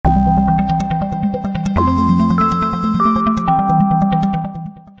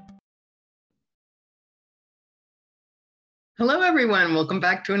everyone. Welcome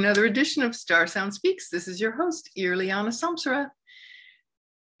back to another edition of Star Sound Speaks. This is your host, Irliana Samsara.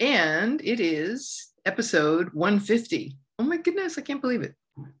 And it is episode 150. Oh my goodness, I can't believe it.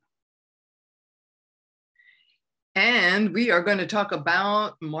 And we are going to talk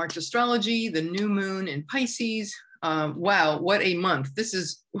about March astrology, the new moon in Pisces. Wow, what a month. This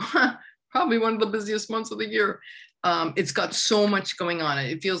is probably one of the busiest months of the year. It's got so much going on.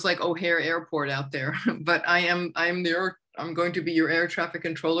 It feels like O'Hare Airport out there, but I'm going to be your air traffic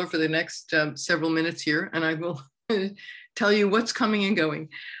controller for the next several minutes here, and I will tell you what's coming and going.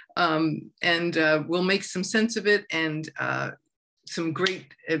 We'll make some sense of it and some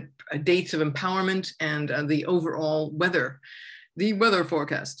great dates of empowerment and the overall weather, the weather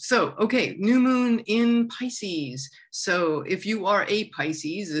forecast. So, okay, new moon in Pisces. So if you are a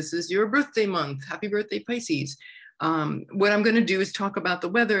Pisces, this is your birthday month. Happy birthday, Pisces. What I'm going to do is talk about the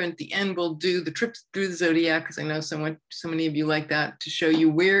weather, and at the end we'll do the trips through the zodiac, because I know so many of you like that, to show you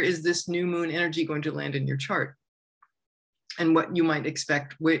where is this new moon energy going to land in your chart and what you might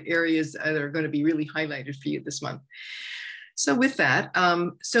expect, what areas that are going to be really highlighted for you this month. So with that,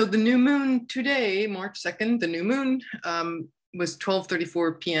 so the new moon today, March 2nd, the new moon was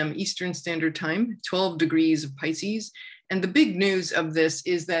 12:34 p.m. Eastern Standard Time, 12 degrees of Pisces. And the big news of this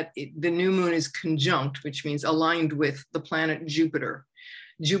is that the new moon is conjunct, which means aligned with the planet Jupiter.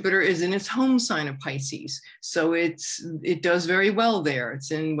 Jupiter is in its home sign of Pisces. So it does very well there.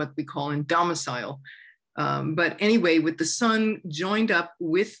 It's in what we call in domicile. But anyway, with the sun joined up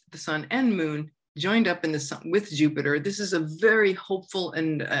with the sun and moon, joined up in the sun with Jupiter, this is a very hopeful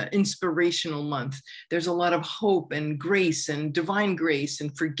and inspirational month. There's a lot of hope and grace and divine grace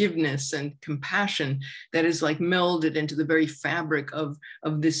and forgiveness and compassion that is like melded into the very fabric of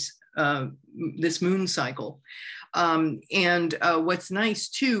this moon cycle. What's nice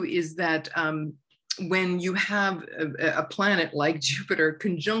too is that when you have a planet like Jupiter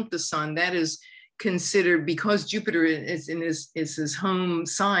conjunct the sun, that is considered, because Jupiter is in his home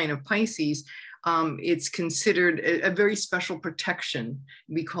sign of Pisces, it's considered a very special protection.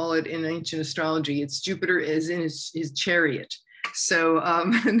 We call it in ancient astrology, it's Jupiter is in his chariot. So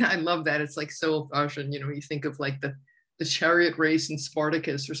and I love that. It's like so old-fashioned, you think of like the chariot race in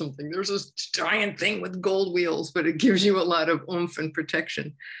Spartacus or something. There's this giant thing with gold wheels, but it gives you a lot of oomph and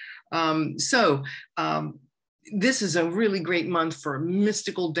protection. This is a really great month for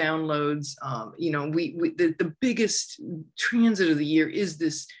mystical downloads. The biggest transit of the year is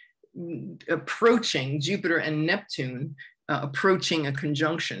this approaching Jupiter and Neptune, approaching a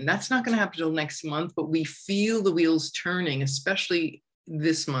conjunction. That's not going to happen until next month, but we feel the wheels turning, especially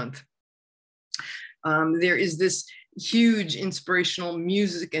this month. There is this huge inspirational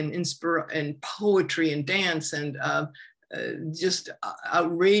music and poetry and dance and just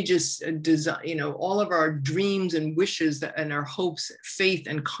outrageous design, all of our dreams and wishes and our hopes, faith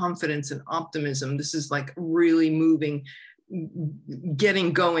and confidence and optimism. This is like really moving,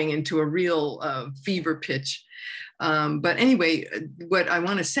 getting going into a real fever pitch. But anyway, what I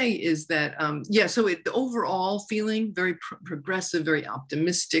want to say is that, so the overall feeling, very progressive, very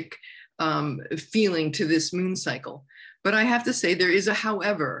optimistic feeling to this moon cycle. But I have to say there is a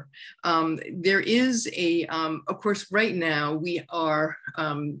however. There is of course, right now we've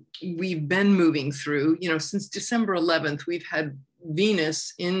been moving through, since December 11th, we've had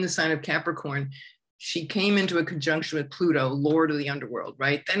Venus in the sign of Capricorn. She came into a conjunction with Pluto, Lord of the underworld,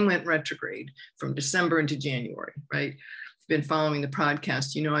 right? Then went retrograde from December into January, right? Been following the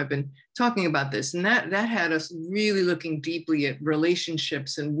podcast, I've been talking about this, and that had us really looking deeply at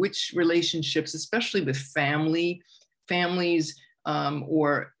relationships, and which relationships, especially with families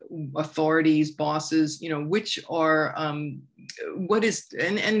or authorities, bosses, which are what is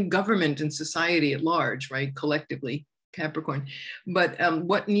and government and society at large, right? Collectively, Capricorn, but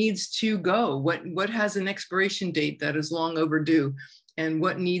what needs to go, what has an expiration date that is long overdue, and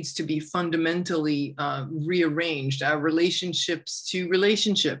what needs to be fundamentally rearranged, our relationships to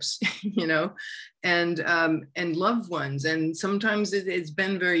relationships, and loved ones. And sometimes it's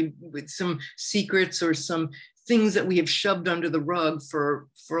been with some secrets or some things that we have shoved under the rug for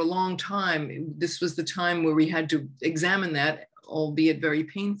a long time. This was the time where we had to examine that, albeit very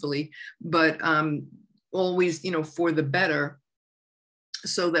painfully, but always, for the better,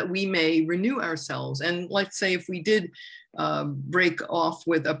 so that we may renew ourselves. And let's say if we did break off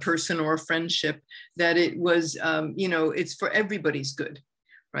with a person or a friendship, that it was, it's for everybody's good,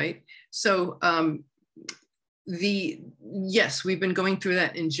 right? So Yes, we've been going through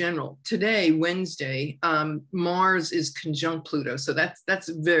that in general. Today, Wednesday, Mars is conjunct Pluto, so that's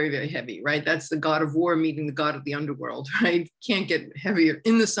very, very heavy, right? That's the god of war meeting the god of the underworld, right? Can't get heavier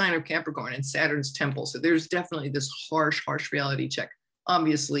in the sign of Capricorn and Saturn's temple. So there's definitely this harsh reality check.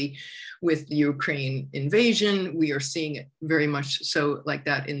 Obviously, with the Ukraine invasion, we are seeing it very much so like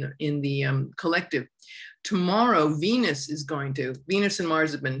that in the collective. Tomorrow, Venus and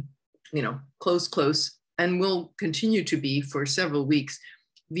Mars have been, close, and will continue to be for several weeks.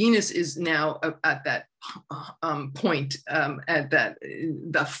 Venus is now at that point, at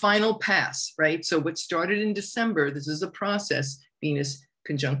the final pass, right? So what started in December, this is a process. Venus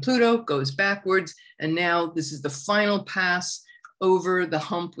conjunct Pluto goes backwards, and now this is the final pass over the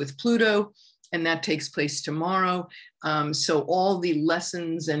hump with Pluto, and that takes place tomorrow. So all the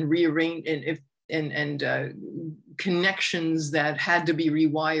lessons and rearrange and connections that had to be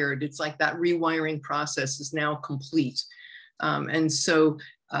rewired, it's like that rewiring process is now complete. And so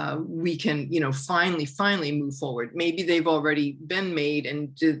we can, finally move forward. Maybe they've already been made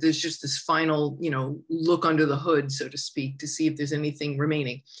and there's just this final, look under the hood, so to speak, to see if there's anything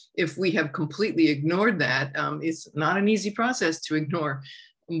remaining. If we have completely ignored that, it's not an easy process to ignore.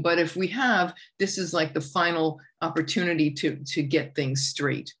 But if we have, this is like the final opportunity to get things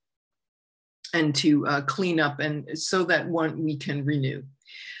straight and to clean up, and so that we can renew.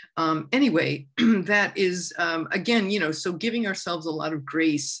 Anyway, that is, again, so giving ourselves a lot of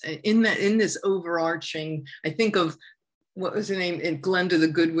grace in this overarching, I think of, what was her name, Glenda the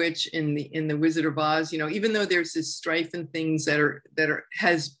Good Witch in the Wizard of Oz. Even though there's this strife and things that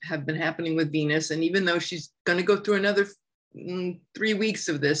have been happening with Venus, and even though she's going to go through another 3 weeks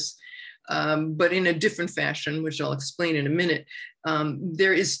of this, but in a different fashion, which I'll explain in a minute,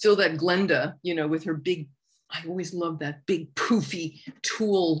 there is still that Glenda, with her big, I always love that big poofy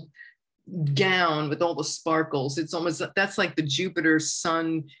tulle gown with all the sparkles. It's almost, that's like the Jupiter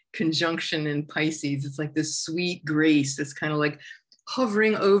Sun conjunction in Pisces. It's like this sweet grace that's kind of like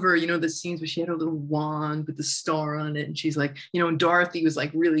hovering over, the scenes where she had a little wand with the star on it. And she's like, Dorothy was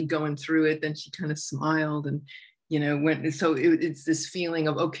like really going through it. Then she kind of smiled and, it's this feeling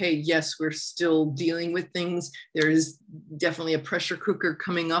of, okay, yes, we're still dealing with things. There is definitely a pressure cooker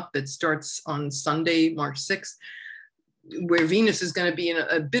coming up that starts on Sunday, March 6th, where Venus is going to be in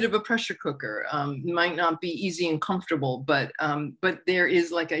a bit of a pressure cooker. Might not be easy and comfortable, but there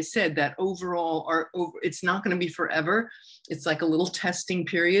is, like I said, that overall, it's not going to be forever. It's like a little testing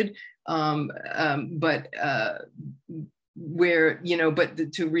period, where, but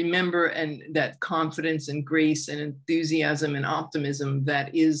to remember, and that confidence and grace and enthusiasm and optimism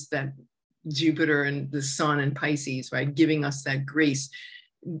that is that Jupiter and the Sun and Pisces, right, giving us that grace,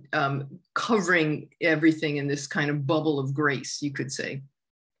 covering everything in this kind of bubble of grace, you could say.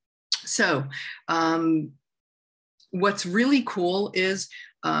 So what's really cool is,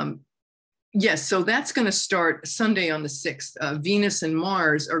 yes, so that's going to start Sunday on the 6th. Venus and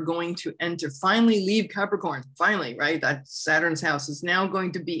Mars are going to finally leave Capricorn, finally, right? That Saturn's house is now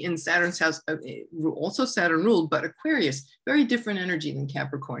going to be in Saturn's house, also Saturn ruled, but Aquarius, very different energy than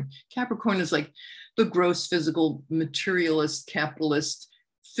Capricorn. Capricorn is like the gross physical, materialist, capitalist,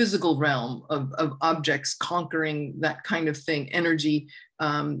 physical realm of objects, conquering that kind of thing, energy.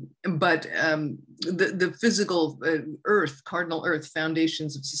 But the physical earth, cardinal earth,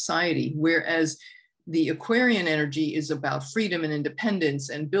 foundations of society, whereas the Aquarian energy is about freedom and independence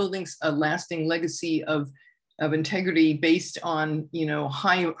and building a lasting legacy of integrity based on,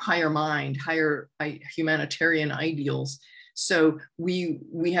 higher mind, higher humanitarian ideals. So we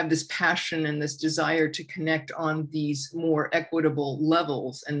have this passion and this desire to connect on these more equitable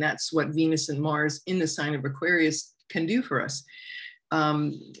levels. And that's what Venus and Mars in the sign of Aquarius can do for us.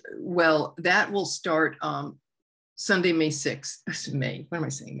 Well, that will start Sunday, May 6th. May, what am I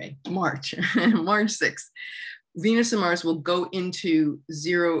saying? May, March, March 6th. Venus and Mars will go into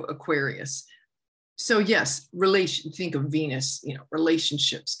 0 Aquarius. So yes, think of Venus,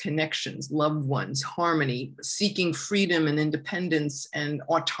 relationships, connections, loved ones, harmony, seeking freedom and independence and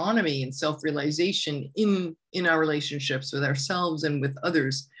autonomy and self-realization in our relationships with ourselves and with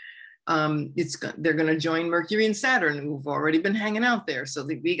others. They're going to join Mercury and Saturn, who've already been hanging out there. So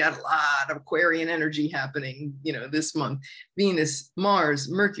we got a lot of Aquarian energy happening, this month. Venus, Mars,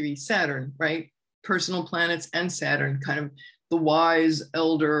 Mercury, Saturn, right? Personal planets and Saturn, kind of the wise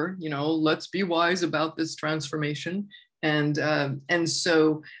elder, let's be wise about this transformation. And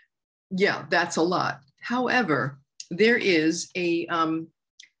so, yeah, that's a lot. However, there's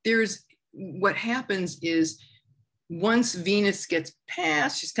what happens is, once Venus gets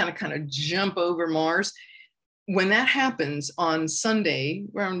past, she's kind of jump over Mars. when that happens on Sunday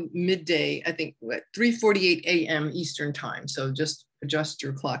around midday, I think at 3:48 a.m. Eastern time, so just adjust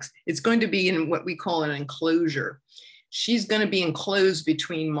your clocks, it's going to be in what we call an enclosure. She's going to be enclosed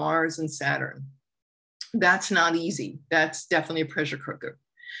between Mars and Saturn. That's not easy. That's definitely a pressure cooker.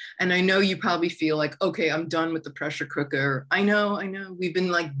 And I know you probably feel like, okay, I'm done with the pressure cooker. I know. We've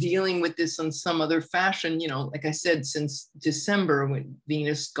been like dealing with this on some other fashion, you know, like I said, since December when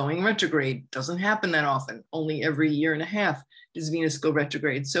Venus going retrograde. Doesn't happen that often. Only every year and a half does Venus go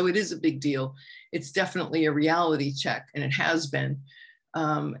retrograde. So it is a big deal. It's definitely a reality check, and it has been.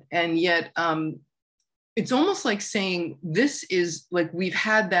 And yet, it's almost like saying this is like we've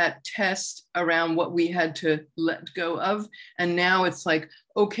had that test around what we had to let go of. And now it's like,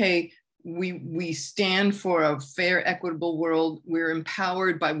 okay, we stand for a fair, equitable world. We're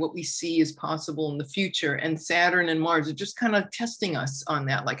empowered by what we see is possible in the future. And Saturn and Mars are just kind of testing us on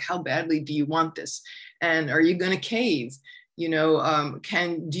that. Like, how badly do you want this? And are you going to cave? You know,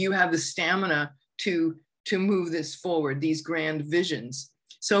 do you have the stamina to move this forward, these grand visions?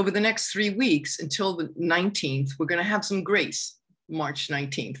 So over the next 3 weeks until the 19th, we're going to have some grace, March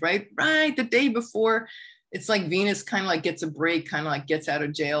 19th, right? Right, the day before. It's like Venus kind of like gets a break, kind of like gets out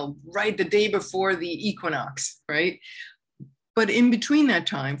of jail, right? The day before the equinox, right? But in between that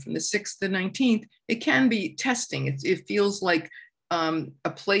time, from the 6th to the 19th, it can be testing. It feels like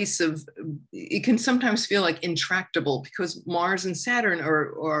a place of, it can sometimes feel like intractable because Mars and Saturn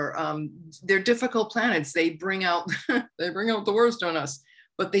are they're difficult planets. They bring out, they bring out the worst on us.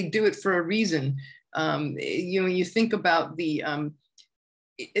 But they do it for a reason. You know, you think about the,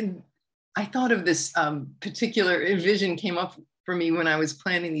 I thought of this particular vision came up for me when I was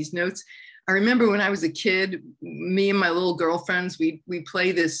planning these notes. I remember when I was a kid, me and my little girlfriends, we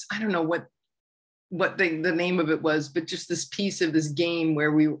play this, I don't know what the name of it was, but just this piece of this game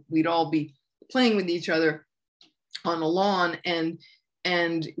where we'd all be playing with each other on a lawn, and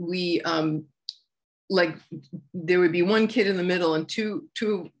we, like there would be one kid in the middle and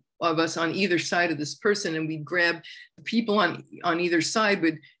two of us on either side of this person, and we'd grab the people on either side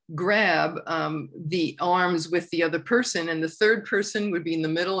would grab the arms with the other person, and the third person would be in the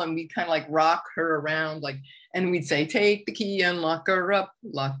middle, and we'd kind of like rock her around, like, and we'd say, take the key and lock her up,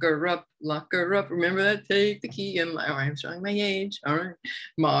 lock her up, lock her up. Remember that? Take the key and, oh, I'm showing my age. All right.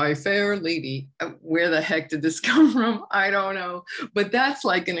 My fair lady. Where the heck did this come from? I don't know. But that's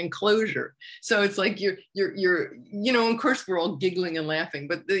like an enclosure. So it's like you're, you know, of course we're all giggling and laughing,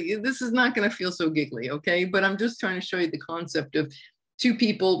 but this is not going to feel so giggly. Okay. But I'm just trying to show you the concept of two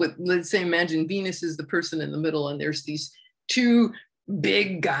people with, let's say, imagine Venus is the person in the middle, and there's these two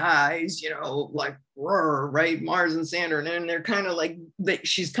big guys, you know, like, right, Mars and Saturn, and they're kind of like,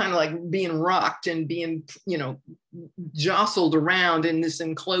 she's kind of like being rocked and being, you know, jostled around in this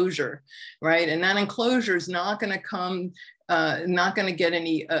enclosure, right? And that enclosure is not going to come, not going to get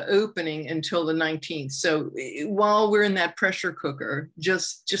any opening until the 19th. So while we're in that pressure cooker,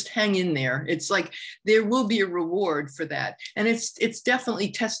 just hang in there. It's like there will be a reward for that, and it's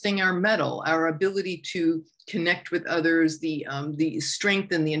definitely testing our mettle, our ability to connect with others, the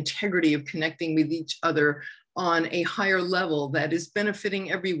strength and the integrity of connecting with each other on a higher level that is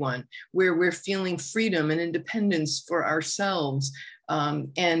benefiting everyone, where we're feeling freedom and independence for ourselves.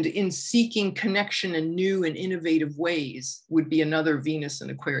 And in seeking connection in new and innovative ways would be another Venus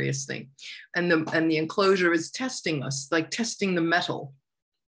and Aquarius thing. And the enclosure is testing us, like testing the metal.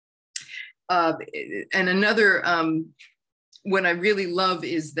 And another, what I really love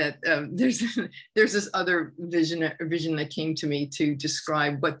is that there's this other vision that came to me to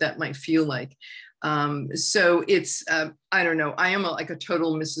describe what that might feel like. So it's, I don't know, I am like a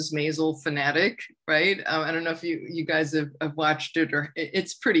total Mrs. Maisel fanatic, right? I don't know if you guys have watched it, or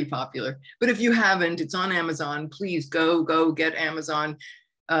it's pretty popular, but if you haven't, it's on Amazon. Please go get Amazon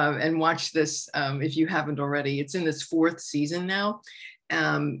and watch this if you haven't already. It's in its 4th season now.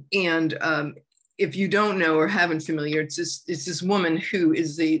 If you don't know or haven't familiar, it's this woman who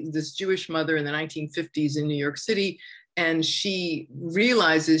is this Jewish mother in the 1950s in New York City. And she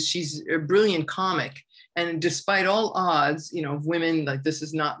realizes she's a brilliant comic. And despite all odds, you know, women, like, this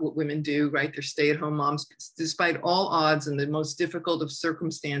is not what women do, right? They're stay-at-home moms. Despite all odds and the most difficult of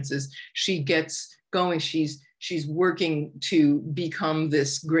circumstances, she gets going. She's working to become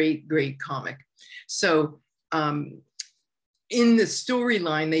this great comic. So in the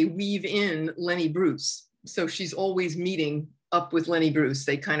storyline, they weave in Lenny Bruce. So she's always meeting up with Lenny Bruce.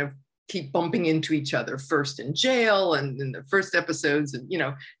 They kind of keep bumping into each other, first in jail and in the first episodes, and, you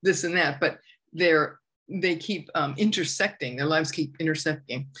know, this and that, but they keep intersecting, their lives keep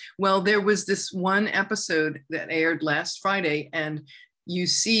intersecting. Well, there was this one episode that aired last Friday, and you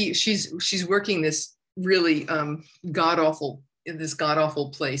see she's working this really god awful, in this god awful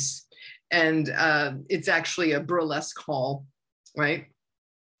place. And it's actually a burlesque hall, right?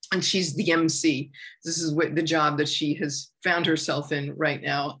 And she's the MC. This is what the job that she has found herself in right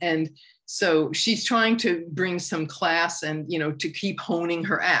now. And so she's trying to bring some class and, you know, to keep honing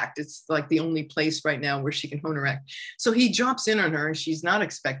her act. It's like the only place right now where she can hone her act. So he drops in on her and she's not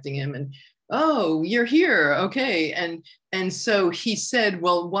expecting him. And, oh, you're here. Okay. And so he said,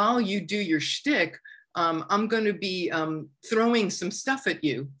 well, while you do your shtick, I'm going to be throwing some stuff at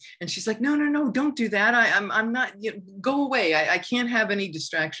you. And she's like, no, no, no, don't do that. I'm not, you know, go away. I can't have any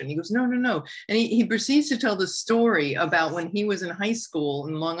distraction. He goes, no, no, no. And he proceeds to tell the story about when he was in high school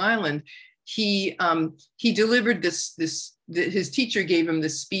in Long Island. He delivered his teacher gave him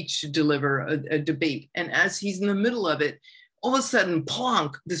this speech to deliver a debate. And as he's in the middle of it, all of a sudden,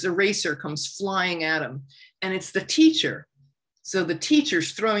 plonk, this eraser comes flying at him. And it's the teacher. So the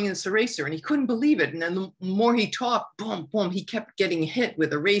teacher's throwing this eraser and he couldn't believe it. And then the more he talked, boom, boom, he kept getting hit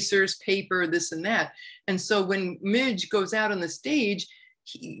with erasers, paper, this and that. And so when Midge goes out on the stage,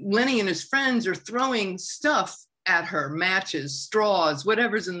 Lenny and his friends are throwing stuff at her, matches, straws,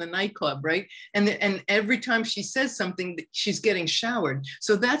 whatever's in the nightclub, right? And every time she says something, she's getting showered.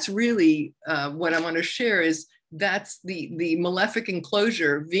 So that's really what I want to share is that's the malefic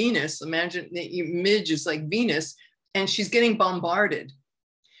enclosure, Venus. Imagine Midge is like Venus, and she's getting bombarded,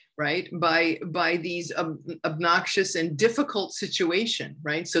 right, by these obnoxious and difficult situation,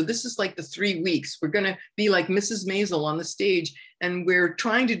 right? So this is like the 3 weeks. We're going to be like Mrs. Maisel on the stage, and we're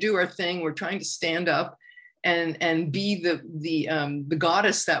trying to do our thing. We're trying to stand up and be the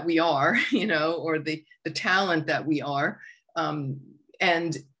goddess that we are, you know, or the talent that we are,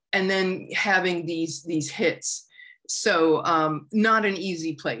 and then having these hits. So not an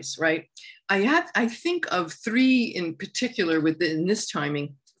easy place, right? I think of three in particular within this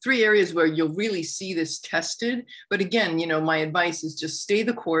timing, 3 areas where you'll really see this tested. But again, you know, my advice is just stay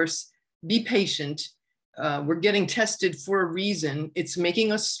the course, be patient. We're getting tested for a reason. It's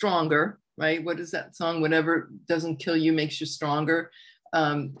making us stronger, right? What is that song? Whatever doesn't kill you makes you stronger.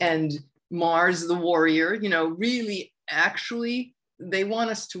 And Mars, the warrior, you know, really, actually, they want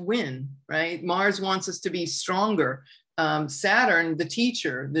us to win, right? Mars wants us to be stronger. Saturn, the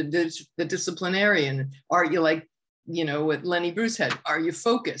teacher, the disciplinarian. Are you like, you know, what Lenny Bruce had? Are you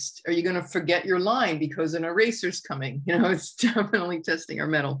focused? Are you going to forget your line because an eraser's coming? You know, it's definitely testing our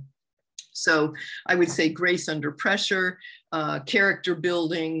mettle. So I would say grace under pressure, character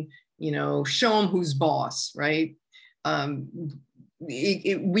building, you know, show them who's boss, right?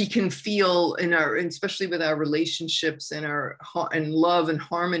 We can feel in our, especially with our relationships and and love and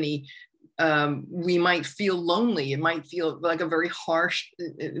harmony, we might feel lonely. It might feel like a very harsh,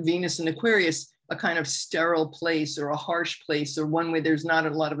 Venus and Aquarius, a kind of sterile place or a harsh place, or one where there's not a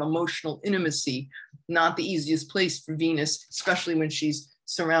lot of emotional intimacy. Not the easiest place for Venus, especially when she's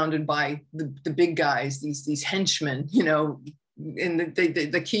surrounded by the big guys, these henchmen, you know, and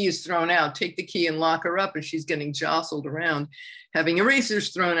the key is thrown out. Take the key and lock her up, and she's getting jostled around, having erasers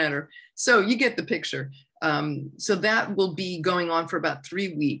thrown at her. So you get the picture. So that will be going on for about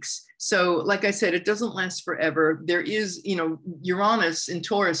 3 weeks. So like I said, it doesn't last forever. There is, you know, Uranus in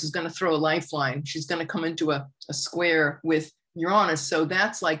Taurus is going to throw a lifeline. She's going to come into a square with Uranus. So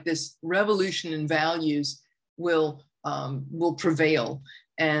that's like this revolution in values will prevail,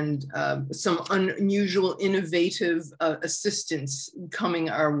 and some unusual, innovative assistance coming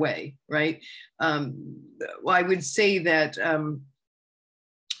our way, right? I would say that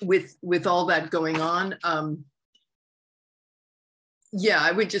with all that going on, yeah,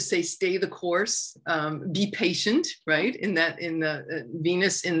 I would just say stay the course, be patient, right? In the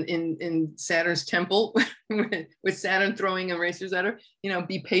Venus in Saturn's temple, with Saturn throwing erasers at her, you know,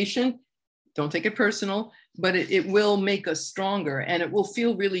 be patient, don't take it personal, but it will make us stronger, and it will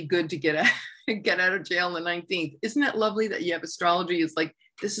feel really good to get out of jail on the 19th. Isn't that lovely that you have astrology? It's like,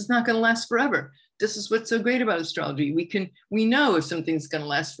 this is not going to last forever. This is what's so great about astrology. We know if something's going to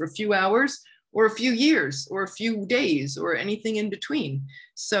last for a few hours, or a few years, or a few days, or anything in between.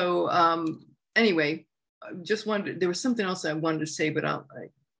 So anyway, just wanted, there was something else I wanted to say, but I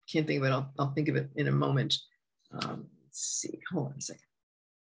can't think of it. I'll think of it in a moment. Let's see, hold on a second.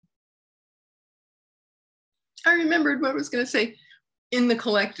 I remembered what I was going to say. In the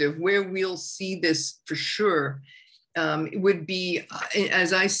collective, where we'll see this for sure, it would be,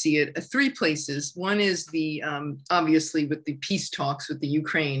 as I see it, 3 places. One is the, obviously with the peace talks with the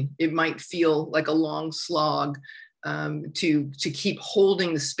Ukraine, it might feel like a long slog to keep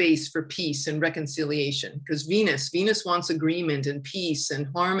holding the space for peace and reconciliation, because Venus wants agreement and peace and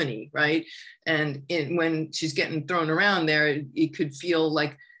harmony, right? And when she's getting thrown around there, it could feel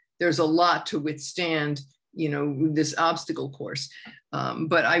like there's a lot to withstand, you know, this obstacle course.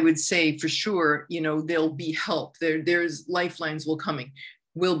 But I would say for sure, you know, there'll be help. There's lifelines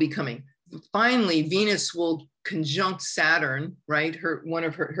will be coming. Finally, Venus will conjunct Saturn, right? One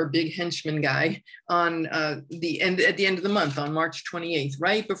of her big henchman guy on at the end of the month on March 28th,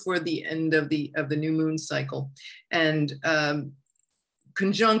 right before the end of the new moon cycle, and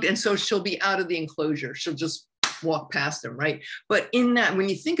conjunct, and so she'll be out of the enclosure. She'll just walk past them, right? But in that, when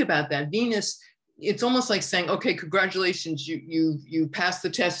you think about that, Venus, it's almost like saying, okay, congratulations, you passed the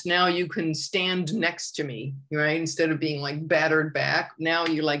test. Now you can stand next to me, right? Instead of being like battered back, now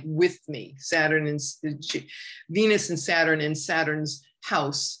you're like with me. Venus and Saturn in Saturn's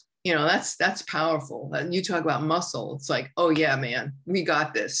house, you know, that's powerful. You talk about muscle. It's like, oh yeah, man, we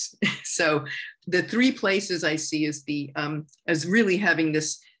got this. So the three places I see is as really having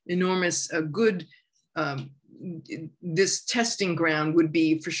this enormous good. This testing ground would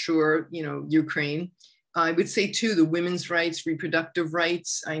be for sure, you know, Ukraine. I would say too, the women's rights, reproductive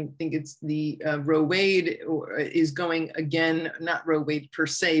rights. I think it's the Roe Wade is going again, not Roe Wade per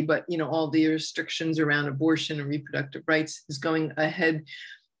se, but you know, all the restrictions around abortion and reproductive rights is going ahead.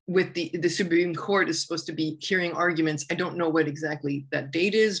 With the Supreme Court is supposed to be hearing arguments. I don't know what exactly that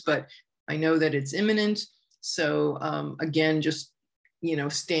date is, but I know that it's imminent. So again, just, you know,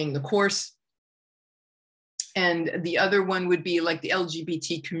 staying the course. And the other one would be like the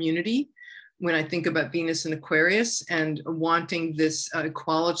LGBT community. When I think about Venus and Aquarius and wanting this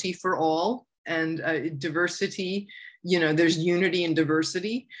equality for all and diversity, you know, there's unity and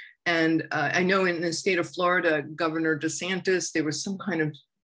diversity. And I know in the state of Florida, Governor DeSantis, there was some kind of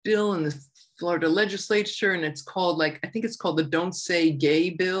bill in the Florida legislature, and it's called like, I think it's called the Don't Say Gay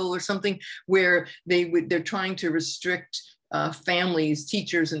bill or something, where they're trying to restrict families,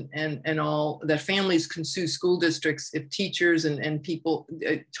 teachers, and all, that families can sue school districts if teachers and people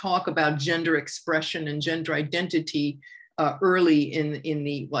talk about gender expression and gender identity early in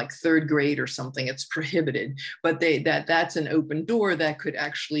the like third grade or something. It's prohibited, but that's an open door that could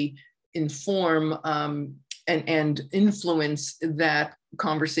actually inform and influence that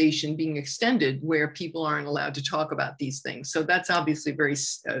conversation being extended, where people aren't allowed to talk about these things. So that's obviously very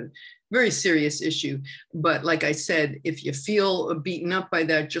serious issue. But like I said, if you feel beaten up by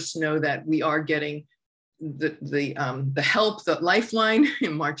that, just know that we are getting the help, the lifeline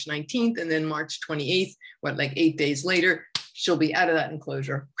in March 19th, and then March 28th, like 8 days later, she'll be out of that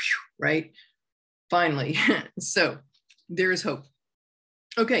enclosure, right? Finally. So there is hope.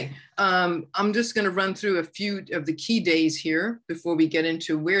 Okay, I'm just going to run through a few of the key days here before we get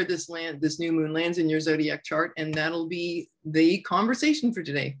into where this new moon lands in your zodiac chart, and that'll be the conversation for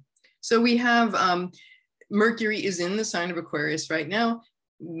today. So we have Mercury is in the sign of Aquarius right now.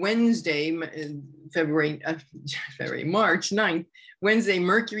 Wednesday, March 9th, Wednesday,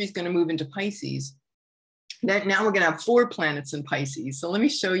 Mercury is going to move into Pisces. Now we're going to have 4 planets in Pisces. So let me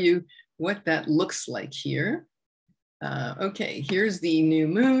show you what that looks like here. Okay, here's the new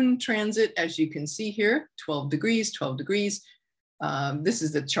moon transit, as you can see here, 12 degrees, 12 degrees. This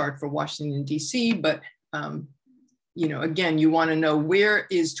is the chart for Washington, D.C., but you know, again, you want to know where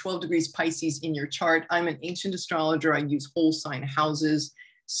is 12 degrees Pisces in your chart. I'm an ancient astrologer. I use whole sign houses.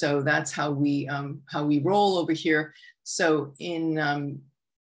 So that's how we roll over here. So in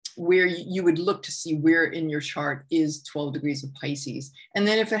where you would look to see where in your chart is 12 degrees of Pisces. And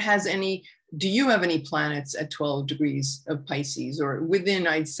then if it has any, do you have any planets at 12 degrees of Pisces, or within,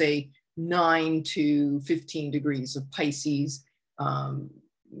 I'd say 9 to 15 degrees of Pisces,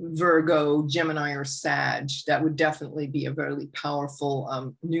 Virgo, Gemini, or Sag? That would definitely be a very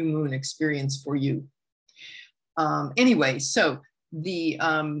powerful new moon experience for you. Anyway, so the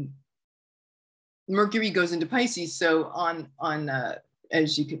Mercury goes into Pisces. So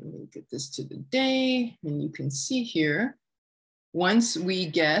as you can get this to the day, and you can see here, once we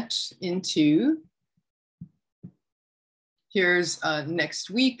get into, here's next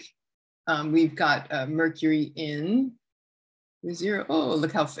week, we've got Mercury in 0. Oh,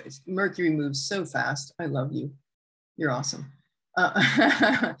 look how fast Mercury moves so fast. I love you. You're awesome.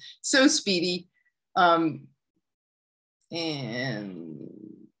 So speedy. And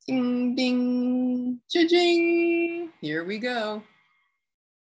ding, ding, cha-ching. Here we go.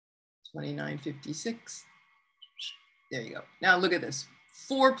 2956. There you go. Now look at this.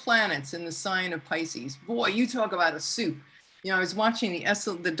 4 planets in the sign of Pisces. Boy, you talk about a soup. You know, I was watching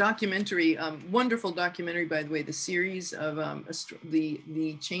the documentary, wonderful documentary, by the way, the series of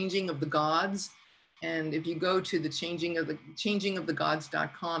the Changing of the Gods. And if you go to the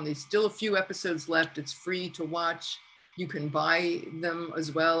changingofthegods.com, there's still a few episodes left. It's free to watch. You can buy them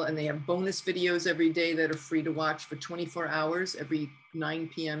as well. And they have bonus videos every day that are free to watch for 24 hours, every 9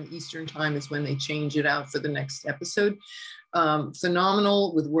 p.m. Eastern time is when they change it out for the next episode.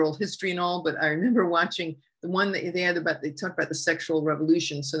 Phenomenal with world history and all, but I remember watching the one that they talked about the sexual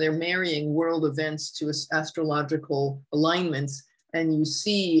revolution. So they're marrying world events to astrological alignments. And you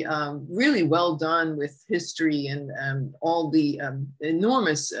see really well done with history and all the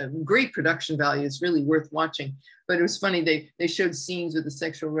enormous, great production value. It's really worth watching. But it was funny, they showed scenes with the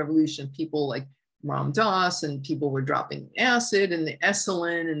sexual revolution, people like Ram Dass, and people were dropping acid, and the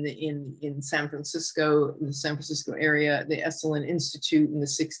Esalen in San Francisco, in the San Francisco area, the Esalen Institute in the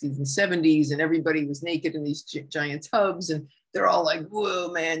 60s and 70s, and everybody was naked in these giant tubs, and they're all like,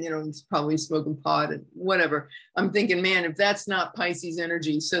 whoa, man, you know, it's probably smoking pot and whatever. I'm thinking, man, if that's not Pisces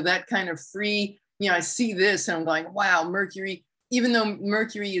energy, so that kind of free, you know, I see this and I'm going, wow, Mercury, even though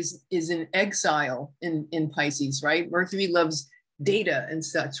Mercury is in exile in Pisces, right? Mercury loves data and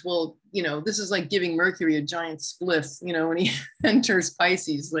such. Well, you know, this is like giving Mercury a giant spliff, you know, when he enters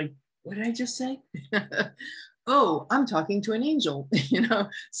Pisces, like, what did I just say? Oh, I'm talking to an angel, you know?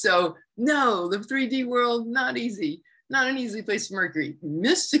 So no, the 3D world, not easy, not an easy place for Mercury.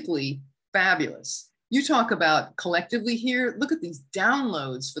 Mystically fabulous. You talk about collectively here, look at these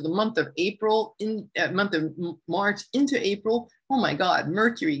downloads for the month of April, month of March into April. Oh my God,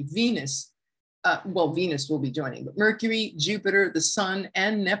 Mercury, Venus, well, Venus will be joining, but Mercury, Jupiter, the Sun,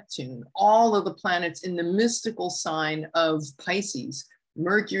 and Neptune, all of the planets in the mystical sign of Pisces.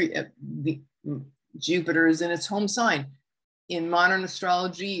 Mercury, Jupiter is in its home sign. In modern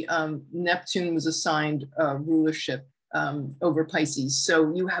astrology, Neptune was assigned rulership over Pisces.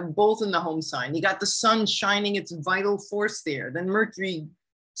 So you have both in the home sign. You got the Sun shining its vital force there. Then Mercury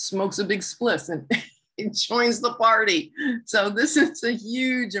smokes a big spliff and it joins the party. So this is a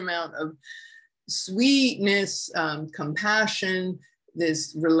huge amount of sweetness, compassion,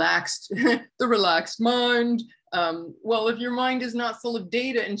 this relaxed, the relaxed mind. Well, if your mind is not full of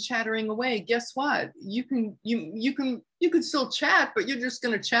data and chattering away, guess what? You could still chat, but you're just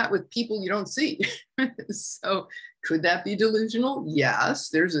going to chat with people you don't see. So could that be delusional? Yes,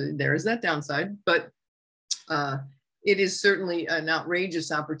 there is that downside, but it is certainly an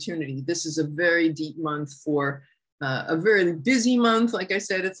outrageous opportunity. This is a very deep month for a very busy month. Like I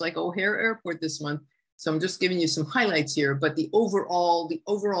said, it's like O'Hare Airport this month. So I'm just giving you some highlights here, but the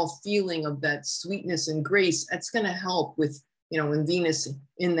overall feeling of that sweetness and grace, that's going to help with, you know, when Venus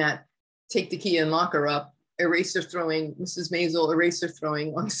in that take the key and lock her up, eraser throwing, Mrs. Maisel eraser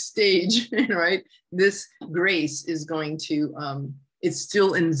throwing on stage, right? This grace is going to, it's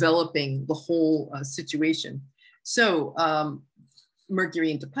still enveloping the whole situation. So Mercury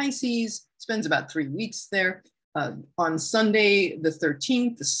into Pisces, spends about 3 weeks there. On Sunday, the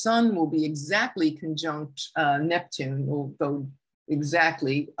 13th, the Sun will be exactly conjunct Neptune, will go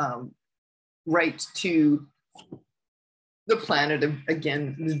exactly right to the planet of,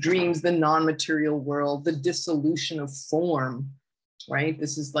 again, the dreams, the non-material world, the dissolution of form, right?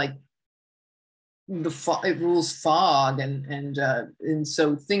 This is like it rules fog, and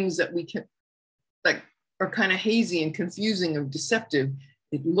so things that we can, like, are kind of hazy and confusing and deceptive.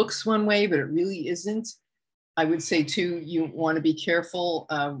 It looks one way, but it really isn't. I would say too, you want to be careful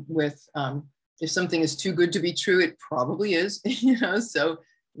with if something is too good to be true, it probably is, you know, so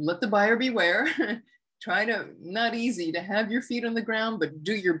let the buyer beware. Try to, not easy to have your feet on the ground, but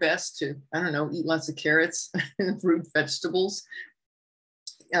do your best to, I don't know, eat lots of carrots, fruit, vegetables,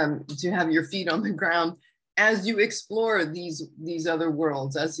 to have your feet on the ground as you explore these other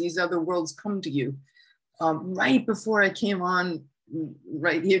worlds, as these other worlds come to you. Right before I came on,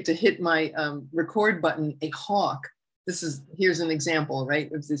 right here to hit my record button, a hawk. Here's an example,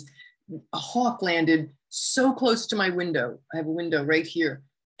 right? Of this, a hawk landed so close to my window. I have a window right here,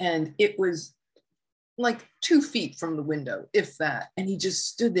 and it was like 2 feet from the window, if that. And he just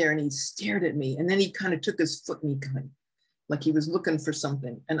stood there and he stared at me, and then he kind of took his foot and he kind of, like he was looking for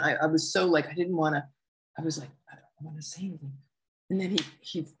something. And I was so like, I didn't want to. I was like, I don't want to say anything. And then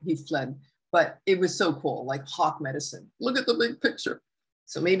he fled. But it was so cool, like hawk medicine. Look at the big picture.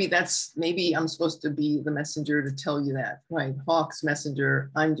 So maybe I'm supposed to be the messenger to tell you that, right? Hawk's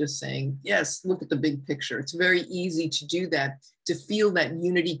messenger. I'm just saying, yes, look at the big picture. It's very easy to do that, to feel that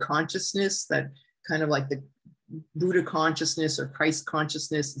unity consciousness, that kind of like the Buddha consciousness or Christ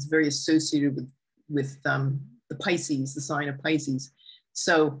consciousness is very associated with the Pisces, the sign of Pisces.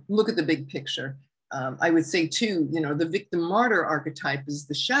 So look at the big picture. I would say too, you know, the victim martyr archetype is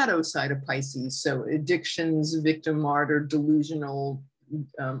the shadow side of Pisces. So addictions, victim martyr, delusional,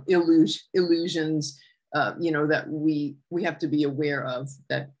 illusions, you know, that we have to be aware of,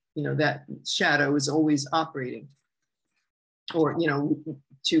 that, you know, that shadow is always operating, or, you know,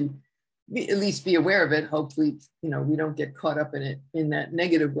 to at least be aware of it. Hopefully, we don't get caught up in it in that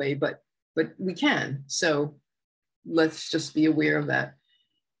negative way, but we can. So let's just be aware of that.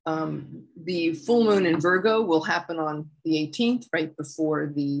 The full moon in Virgo will happen on the 18th, right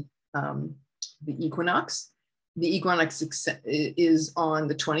before the equinox. The equinox is on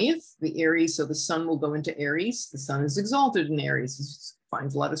the 20th, the Aries, so the sun will go into Aries. The sun is exalted in Aries. It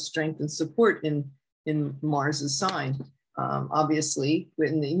finds a lot of strength and support in Mars's sign. Obviously,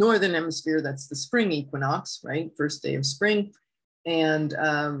 in the northern hemisphere, that's the spring equinox, right? First day of spring. And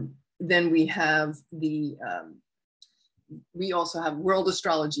then we have we also have World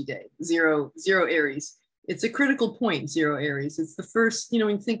Astrology Day, zero Aries. It's a critical point, zero Aries. It's the first, when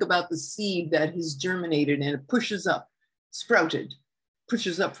you think about the seed that has germinated and it pushes up, sprouted,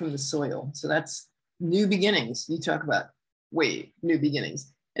 pushes up from the soil. So that's new beginnings. You talk about, wait, new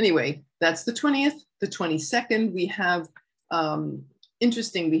beginnings. Anyway, that's the 20th. The 22nd, we have,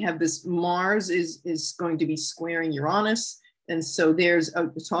 interesting, we have this Mars is going to be squaring Uranus. And so there's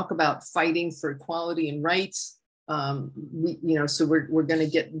a talk about fighting for equality and rights. So we're going to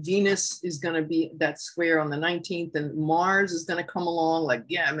get Venus is going to be that square on the 19th, and Mars is going to come along like,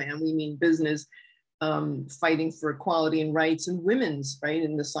 yeah, man, we mean business, fighting for equality and rights, and women's, right,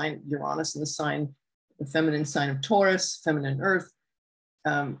 in the sign Uranus, in the feminine sign of Taurus, feminine Earth,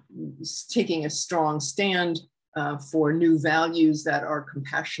 taking a strong stand for new values that are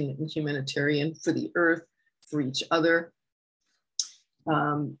compassionate and humanitarian for the earth, for each other.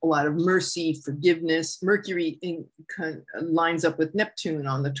 A lot of mercy, forgiveness. Mercury lines up with Neptune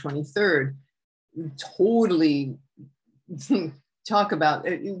on the 23rd. Totally talk about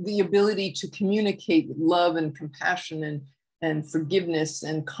the ability to communicate love and compassion and forgiveness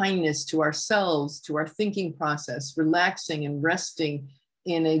and kindness to ourselves, to our thinking process, relaxing and resting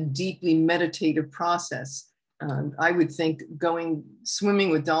in a deeply meditative process. I would think going swimming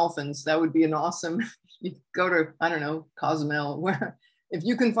with dolphins, that would be an awesome, you go to, I don't know, Cozumel, where if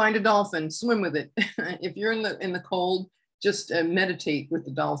you can find a dolphin, swim with it. If you're in the cold, just meditate with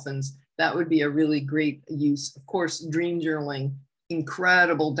the dolphins. That would be a really great use. Of course, dream journaling,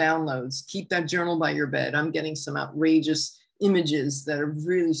 incredible downloads. Keep that journal by your bed. I'm getting some outrageous images that are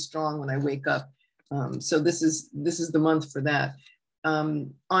really strong when I wake up. So this is the month for that.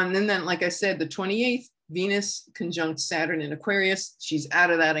 And then, like I said, the 28th, Venus conjunct Saturn in Aquarius. She's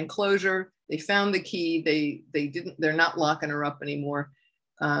out of that enclosure. They found the key. They're not locking her up anymore.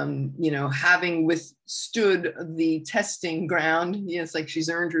 Having withstood the testing ground, it's like she's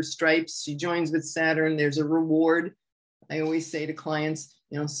earned her stripes. She joins with Saturn. There's a reward. I always say to clients,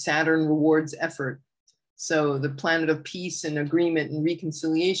 Saturn rewards effort. So the planet of peace and agreement and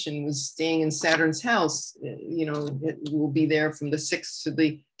reconciliation was staying in Saturn's house. It will be there from the 6th to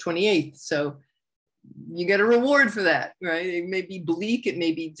the 28th. So you get a reward for that, right? It may be bleak, it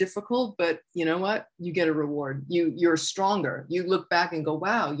may be difficult, but you know what? You get a reward. You're stronger. You look back and go,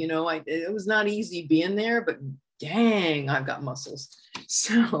 wow, it was not easy being there, but dang, I've got muscles.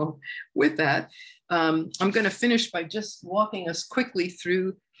 So with that, I'm going to finish by just walking us quickly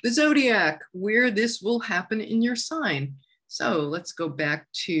through the zodiac, where this will happen in your sign. So let's go back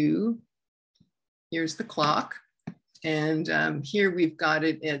to, here's the clock. And here we've got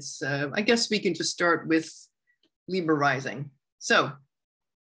it as, I guess we can just start with Libra rising. So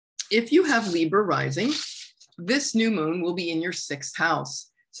if you have Libra rising, this new moon will be in your 6th house.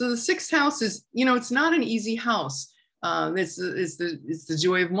 So the 6th house is, it's not an easy house. It's the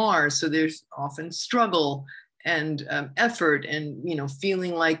joy of Mars. So there's often struggle and effort and,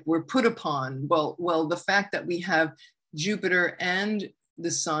 feeling like we're put upon. Well, the fact that we have Jupiter and the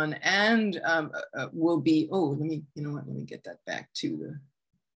sun and will be, let me get that back to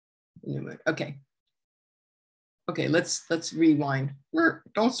the, okay, let's rewind.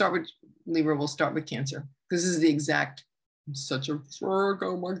 Don't start with Libra, we'll start with Cancer, because this is the exact, such a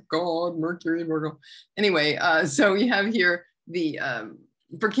Virgo, oh my God, Mercury in Virgo. Anyway, so we have here the,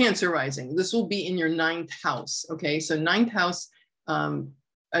 for Cancer rising, this will be in your 9th house, okay? So 9th house,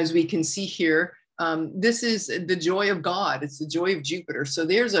 as we can see here, this is the joy of God. It's the joy of Jupiter. So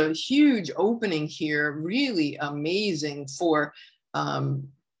there's a huge opening here, really amazing for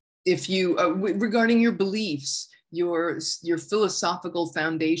if you regarding your beliefs, your philosophical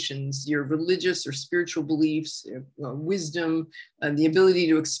foundations, your religious or spiritual beliefs, wisdom, the ability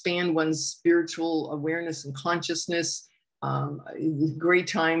to expand one's spiritual awareness and consciousness. Great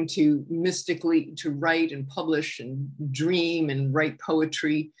time to mystically to write and publish and dream and write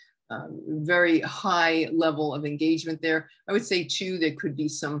poetry. Very high level of engagement there. I would say too, there could be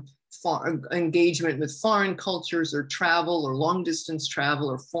some engagement with foreign cultures or travel or long distance travel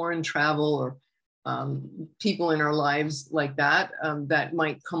or foreign travel or people in our lives like that that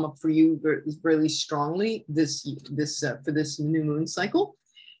might come up for you really strongly for this new moon cycle.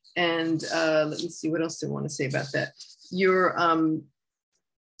 And let me see, what else do I want to say about that? Your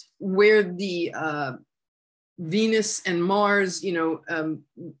where the Venus and Mars,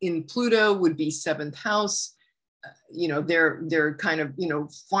 in Pluto would be 7th house. They're kind of,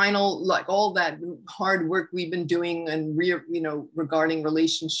 final, like all that hard work we've been doing and regarding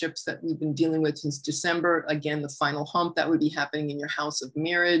relationships that we've been dealing with since December. Again, the final hump that would be happening in your house of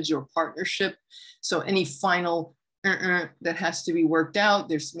marriage or partnership. So any final that has to be worked out.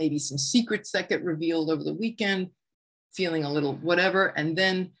 There's maybe some secrets that get revealed over the weekend, feeling a little whatever. And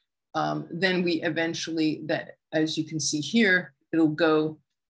then we eventually, that, as you can see here, it'll go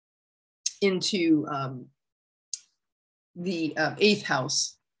into the 8th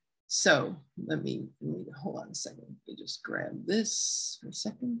house. So let me hold on a second. Let me just grab this for a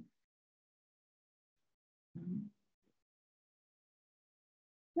second.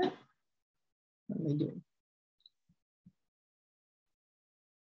 What am I doing?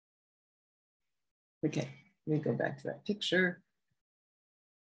 Okay, let me go back to that picture.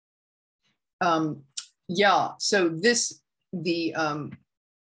 Yeah, so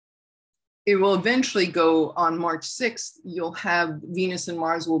it will eventually go on March 6th. You'll have Venus and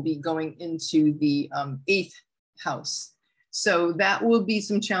Mars will be going into the 8th house. So that will be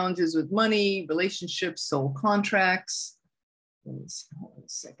some challenges with money, relationships, soul contracts. Let me see, hold on a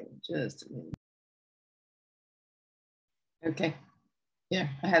second, just a minute. Okay, yeah,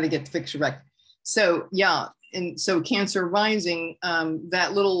 I had to get the picture right. So yeah, and so Cancer rising,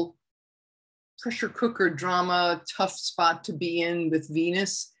 that little pressure cooker drama, tough spot to be in with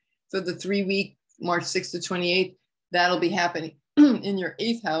Venus. So the 3-week, March 6th to 28th, that'll be happening in your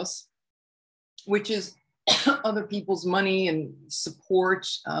 8th house, which is other people's money and support.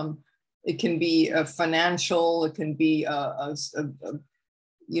 It can be financial, it can be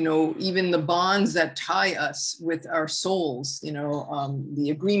even the bonds that tie us with our souls, the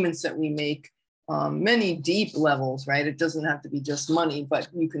agreements that we make, many deep levels, right? It doesn't have to be just money, but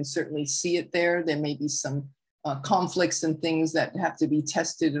you can certainly see it there. There may be some conflicts and things that have to be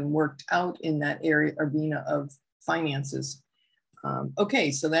tested and worked out in that arena of finances.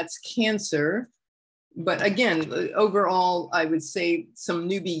 Okay, so that's Cancer. But again, overall, I would say some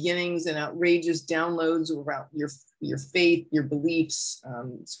new beginnings and outrageous downloads around your faith, your beliefs,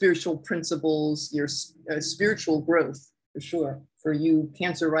 spiritual principles, your spiritual growth, for sure, for you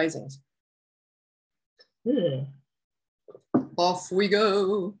Cancer risings. Off we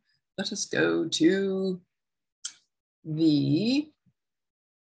go. Let us go to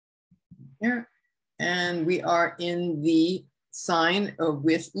here, and we are in the sign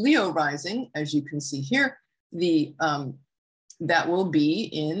with Leo rising, as you can see here. The that will be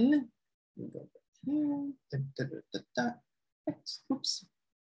in, oops,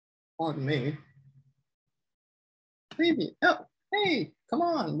 pardon me. Preview. Oh, hey, come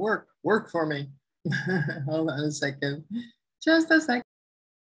on, work for me. Hold on a second, just a second.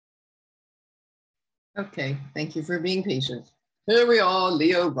 Okay, thank you for being patient. Here we are,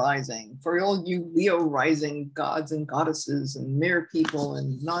 Leo rising. For all you Leo rising gods and goddesses and mere people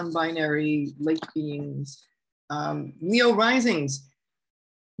and non-binary lake beings, Leo risings,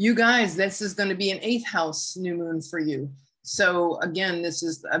 you guys, this is going to be an 8th house new moon for you. So again, this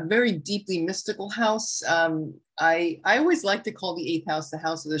is a very deeply mystical house. I always like to call the 8th house the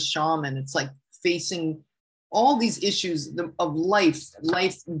house of the shaman. It's like facing all these issues of life,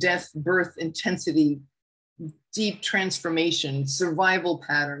 death, birth, intensity, deep transformation, survival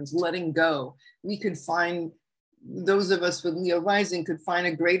patterns, letting go. We could find, those of us with Leo rising could find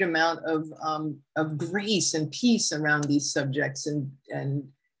a great amount of grace and peace around these subjects, and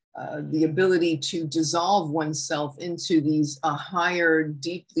the ability to dissolve oneself into these higher,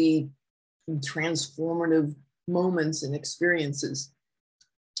 deeply transformative moments and experiences.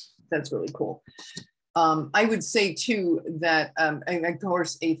 That's really cool. I would say too that, and of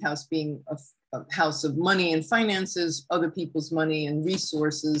course, 8th house being a house of money and finances, other people's money and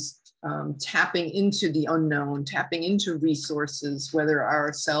resources, tapping into the unknown, tapping into resources, whether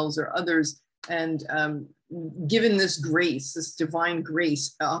ourselves or others, and given this grace, this divine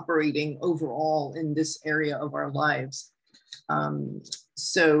grace operating overall in this area of our lives.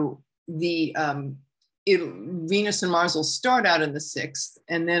 So the Venus and Mars will start out in the 6th,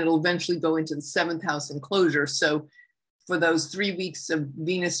 and then it'll eventually go into the 7th house in closure. So for those 3 weeks of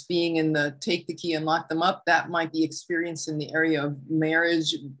Venus being in the take the key and lock them up, that might be experienced in the area of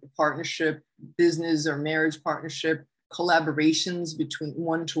marriage, partnership, business or marriage partnership, collaborations between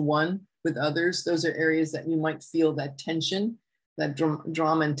one-to-one with others. Those are areas that you might feel that tension, that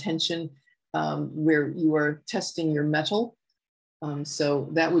drama and tension. where you are testing your mettle. So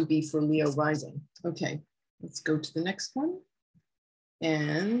that would be for Leo rising. Okay, let's go to the next one.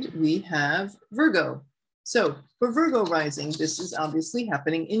 And we have Virgo. So for Virgo rising, this is obviously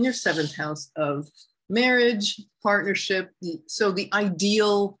happening in your 7th house of marriage, partnership. So the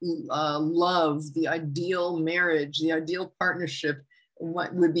ideal love, the ideal marriage, the ideal partnership,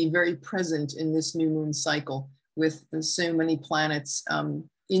 what would be very present in this new moon cycle with so many planets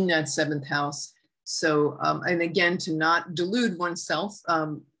in that 7th house. So, and again, to not delude oneself,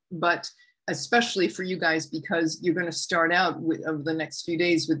 but especially for you guys, because you're going to start out with over the next few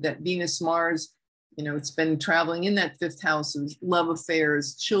days with that Venus, Mars, you know, it's been traveling in that 5th house of love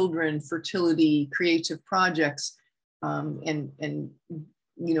affairs, children, fertility, creative projects, and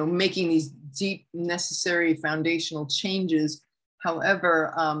you know, making these deep, necessary foundational changes.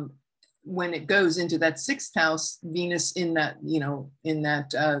 However, when it goes into that 6th house, Venus in that, you know, in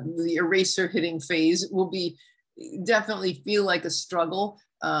that the eraser hitting phase will be definitely feel like a struggle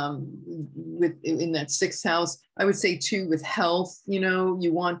in that 6th house. I would say too, with health, you know,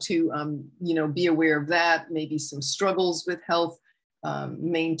 you want to, you know, be aware of that, maybe some struggles with health,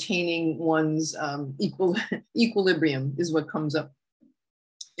 maintaining one's equilibrium is what comes up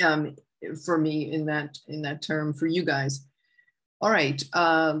for me in that term for you guys. All right,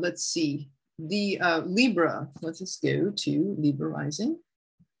 let's see. The Libra, let's just go to Libra rising.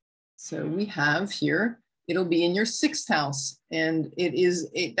 So we have here, it'll be in your 6th house. And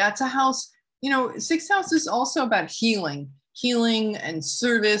that's a house, you know, 6th house is also about healing and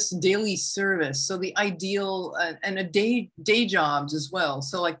service, daily service. So the ideal, and a day jobs as well.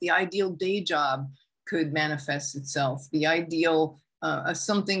 So like the ideal day job could manifest itself. The ideal,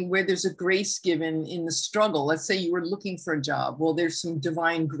 something where there's a grace given in the struggle. Let's say you were looking for a job. Well, there's some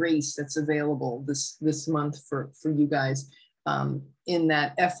divine grace that's available this month for you guys in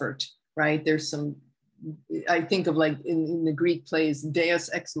that effort, right? There's some, I think of like in the Greek plays,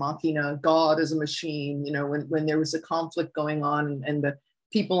 Deus ex machina, God as a machine, you know, when there was a conflict going on and the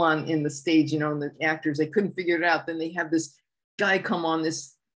people in the stage, you know, and the actors, they couldn't figure it out. Then they have this guy come on,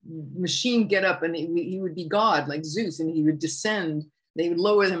 this machine get up, and he would be God, like Zeus, and he would descend. They would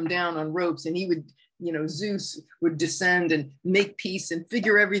lower him down on ropes, and he would, you know, Zeus would descend and make peace and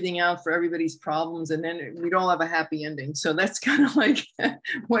figure everything out for everybody's problems, and then we'd all have a happy ending. So that's kind of like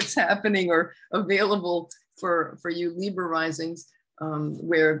what's happening or available for you Libra risings,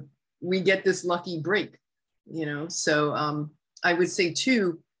 where we get this lucky break, you know. So I would say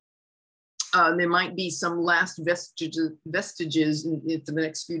too, there might be some last vestiges in the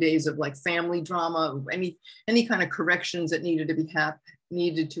next few days of like family drama, any kind of corrections that needed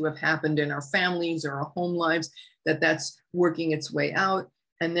to have happened in our families or our home lives, that's working its way out.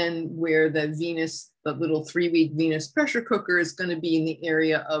 And then where the Venus, the little 3-week Venus pressure cooker is going to be in the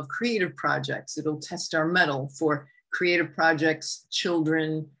area of creative projects. It'll test our mettle for creative projects,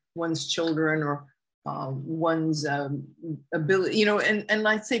 one's children, or one's ability, you know, and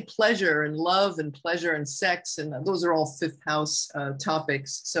I'd say pleasure and love and pleasure and sex, and those are all 5th house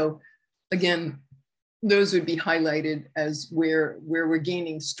topics. So again, those would be highlighted as where we're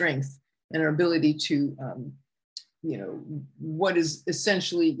gaining strength and our ability to, you know, what is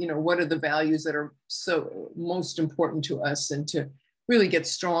essentially, you know, what are the values that are so most important to us, and to really get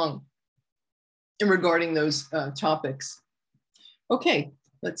strong in regarding those topics. Okay.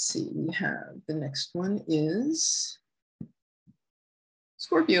 Let's see, we have the next one is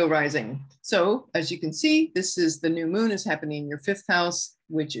Scorpio rising. So as you can see, this is the new moon is happening in your 5th house,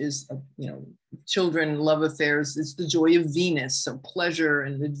 which is, you know, children, love affairs. It's the joy of Venus. So pleasure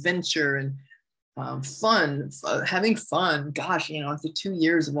and adventure and fun, having fun. Gosh, you know, after 2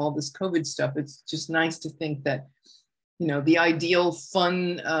 years of all this COVID stuff, it's just nice to think that, you know, the ideal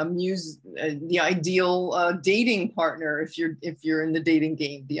fun the ideal dating partner, if you're in the dating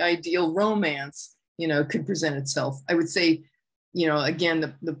game, the ideal romance, you know, could present itself. I would say, you know,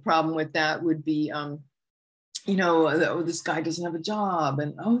 again, the problem with that would be, you know, oh, this guy doesn't have a job,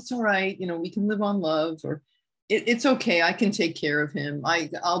 and oh, it's all right, you know, we can live on love, or it's okay, I can take care of him.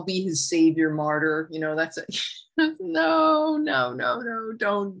 I'll be his savior, martyr. You know, that's no,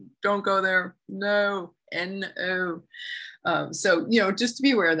 don't go there. No. No. So, you know, just to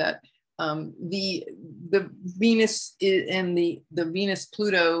be aware of that, the Venus and the Venus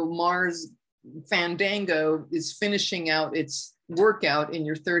Pluto Mars fandango is finishing out its workout in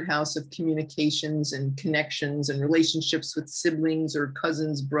your 3rd house of communications and connections and relationships with siblings or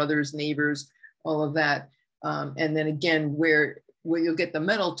cousins, brothers, neighbors, all of that. And then again, where you'll get the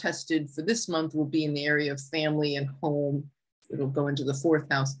mettle tested for this month will be in the area of family and home. It'll go into the 4th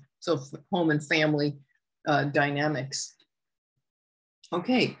house. So home and family dynamics.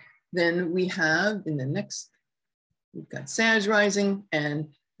 Okay, Then we have in the next, we've got Sag rising, and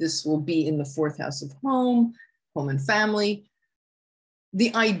this will be in the 4th house of home and family.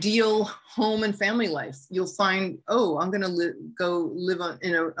 The ideal home and family life. You'll find, oh, I'm going to go live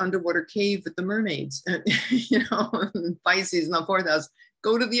in an underwater cave with the mermaids. You know, Pisces in the 4th house.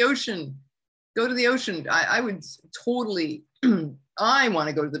 Go to the ocean. Go to the ocean. I would totally, I want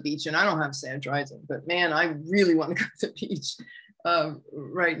to go to the beach, and I don't have Sag rising, but man, I really want to go to the beach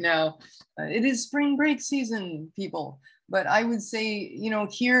right now. It is spring break season, people. But I would say, you know,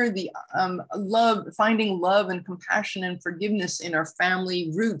 here the finding love and compassion and forgiveness in our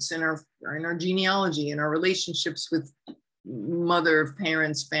family roots, in our genealogy, in our relationships with mother,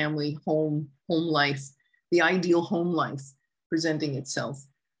 parents, family, home life, the ideal home life presenting itself.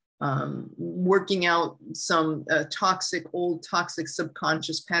 Working out some old toxic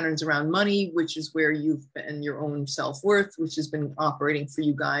subconscious patterns around money, which is where you've been your own self-worth, which has been operating for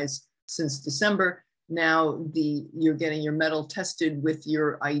you guys since December. Now you're getting your mettle tested with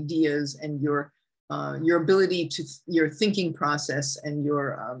your ideas and your ability to your thinking process and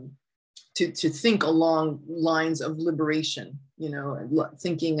your to think along lines of liberation, you know,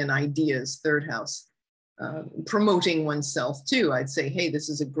 thinking and ideas, 3rd house. Promoting oneself too. I'd say, hey, this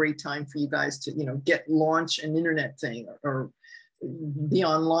is a great time for you guys to, you know, launch an internet thing or be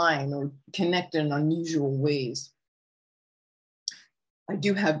online or connect in unusual ways. I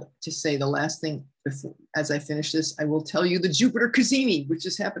do have to say the last thing before, as I finish this, I will tell you the Jupiter Cazimi, which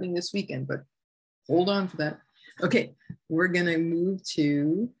is happening this weekend, but hold on for that. Okay, we're gonna move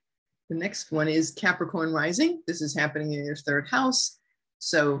to the next one is Capricorn rising. This is happening in your 3rd house.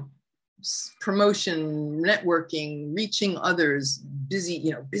 So promotion, networking, reaching others, busy,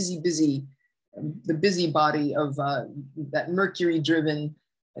 you know, busy, the busybody of that Mercury driven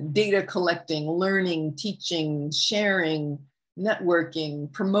data collecting, learning, teaching, sharing,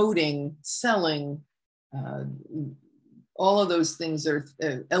 networking, promoting, selling, all of those things are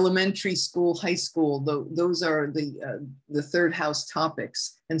elementary school, high school. Those are the 3rd house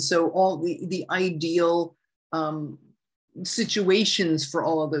topics. And so all the ideal situations for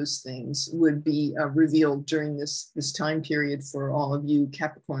all of those things would be revealed during this time period for all of you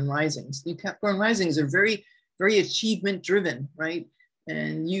Capricorn risings. You Capricorn risings are very, very achievement driven, right?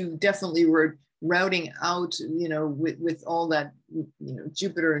 And you definitely were routing out, you know, with all that, you know,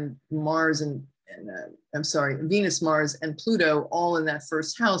 Jupiter and Mars and I'm sorry, Venus, Mars, and Pluto all in that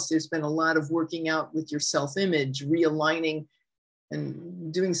 1st house. There's been a lot of working out with your self-image, realigning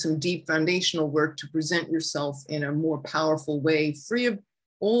and doing some deep foundational work to present yourself in a more powerful way, free of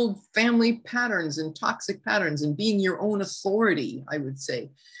old family patterns and toxic patterns and being your own authority, I would say.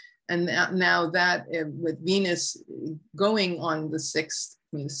 And now that with Venus going on the 6th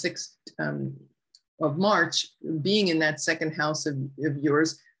of March, being in that 2nd house of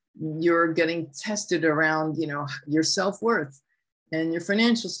yours, you're getting tested around, you know, your self-worth and your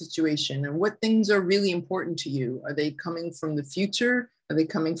financial situation and what things are really important to you. Are they coming from the future? Are they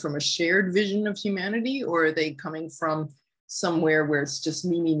coming from a shared vision of humanity, or are they coming from somewhere where it's just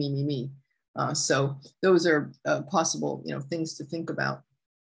me? So those are possible, you know, things to think about.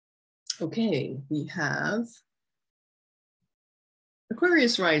 Okay, we have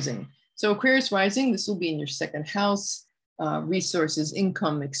Aquarius rising. So Aquarius rising, this will be in your 2nd house, resources,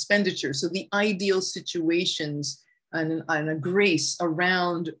 income, expenditure. So the ideal situations and a grace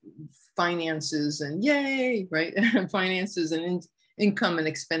around finances and yay, right? Finances and income and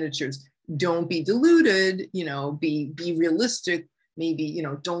expenditures. Don't be deluded, you know, be realistic. Maybe, you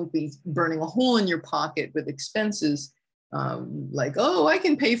know, don't be burning a hole in your pocket with expenses. Like, oh, I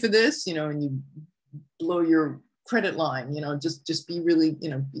can pay for this, you know, and you blow your credit line, you know, just be really, you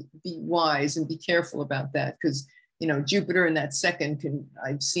know, be wise and be careful about that, because, you know, Jupiter in that 2nd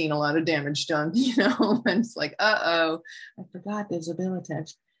I've seen a lot of damage done, you know, and it's like, uh-oh, I forgot there's a bill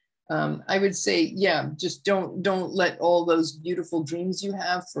attached. I would say, yeah, just don't let all those beautiful dreams you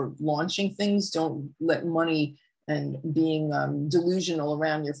have for launching things, don't let money and being delusional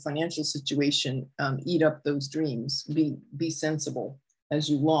around your financial situation eat up those dreams. Be sensible as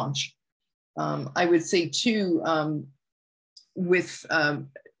you launch. I would say too, with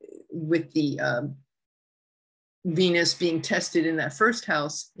the Venus being tested in that 1st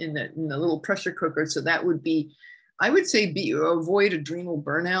house in the little pressure cooker, so that would be, I would say, avoid adrenal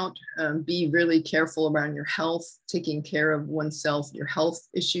burnout. Be really careful around your health, taking care of oneself, your health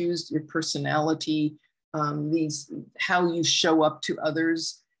issues, your personality, how you show up to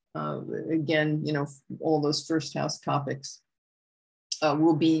others. Again, you know, all those 1st house topics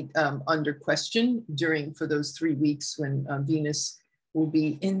will be under question for those 3 weeks when Venus will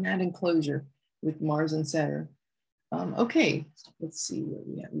be in that enclosure with Mars and Saturn. Okay, let's see what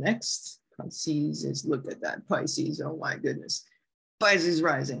we have next. Pisces is, look at that, Pisces, oh my goodness. Pisces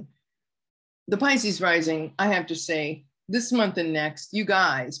rising. The Pisces rising, I have to say, this month and next, you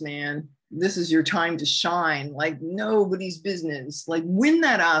guys, man, this is your time to shine like nobody's business. Like win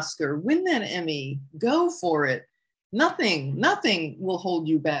that Oscar, win that Emmy, go for it. Nothing will hold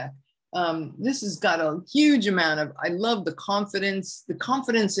you back. This has got a huge amount of, I love the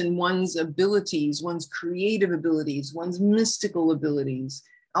confidence in one's abilities, one's creative abilities, one's mystical abilities,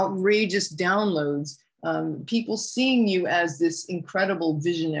 outrageous downloads, people seeing you as this incredible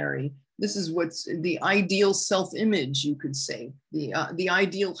visionary. This is what's the ideal self-image, you could say. The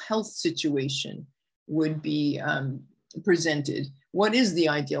ideal health situation would be presented. What is the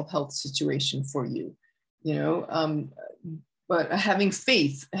ideal health situation for you? You know, but having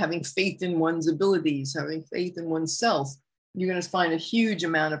faith in one's abilities, having faith in oneself, you're going to find a huge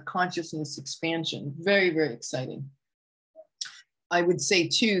amount of consciousness expansion. Very, very exciting. I would say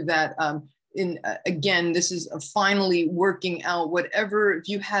too that again, this is finally working out whatever, if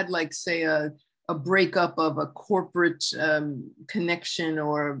you had like say a breakup of a corporate connection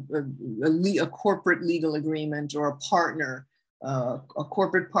or a corporate legal agreement or a partner, a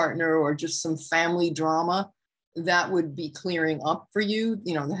corporate partner, or just some family drama, that would be clearing up for you.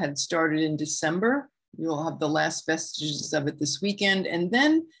 You know, that had started in December. You'll have the last vestiges of it this weekend. And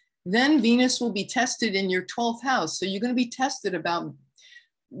then Venus will be tested in your 12th house. So you're going to be tested about,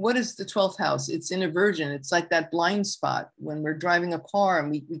 what is the 12th house? It's inversion. It's like that blind spot when we're driving a car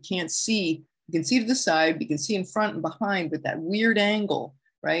and we can't see. We can see to the side, we can see in front and behind, but that weird angle,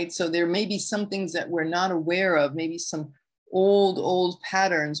 right? So there may be some things that we're not aware of, maybe some old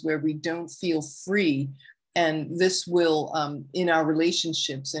patterns where we don't feel free. And this will, in our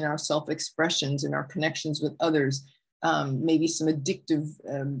relationships, in our self-expressions, in our connections with others, maybe some addictive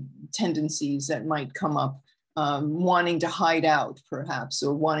tendencies that might come up, wanting to hide out perhaps,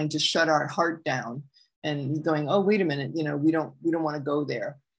 or wanting to shut our heart down and going, oh, wait a minute, you know, we don't want to go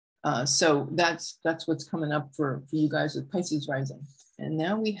there. So that's what's coming up for you guys with Pisces rising. And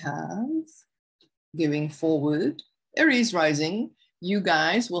now we have, giving forward, Aries rising. You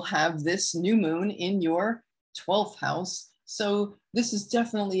guys will have this new moon in your 12th house. So this is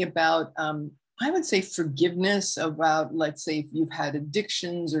definitely about, I would say, forgiveness, about, let's say, if you've had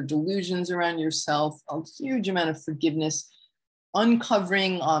addictions or delusions around yourself, a huge amount of forgiveness,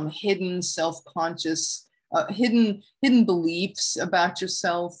 uncovering hidden self-conscious, hidden beliefs about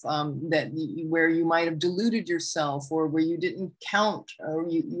yourself, where you might have deluded yourself, or where you didn't count, or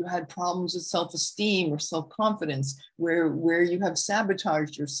you had problems with self-esteem or self-confidence, where you have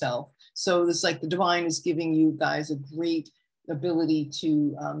sabotaged yourself. So this, like, the divine is giving you guys a great ability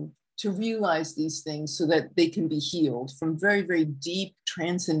to realize these things so that they can be healed from very, very deep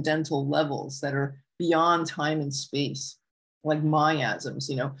transcendental levels that are beyond time and space, like miasms,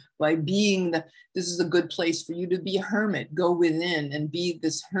 you know, by being this is a good place for you to be a hermit. Go within and be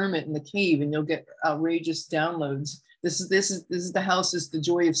this hermit in the cave, and you'll get outrageous downloads. This is the house, is the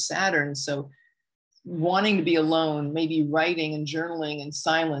joy of Saturn. So wanting to be alone, maybe writing and journaling in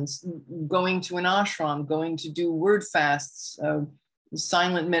silence, going to an ashram, going to do word fasts,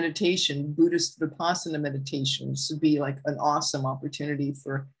 silent meditation, Buddhist Vipassana meditation. This would be like an awesome opportunity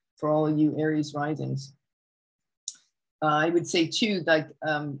for all of you Aries risings. I would say too, like,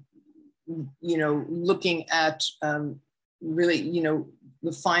 you know, looking at really, you know,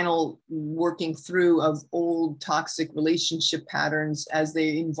 the final working through of old toxic relationship patterns as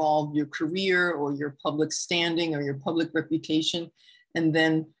they involve your career or your public standing or your public reputation. And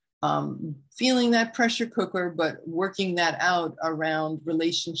then feeling that pressure cooker, but working that out around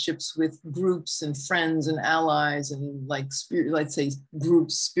relationships with groups and friends and allies and, like, let's say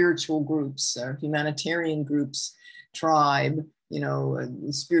groups, spiritual groups or humanitarian groups, tribe, you know,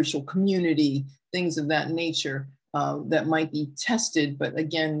 spiritual community, things of that nature that might be tested. But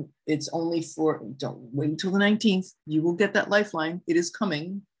again, it's only for, don't wait until the 19th. You will get that lifeline. It is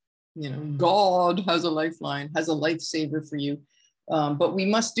coming. You know, God has a lifeline, has a lifesaver for you. But we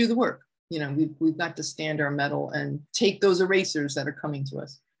must do the work. You know, we've got to stand our mettle and take those erasers that are coming to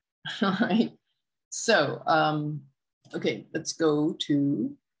us. All right. So, okay, let's go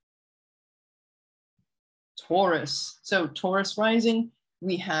to Taurus. So Taurus rising,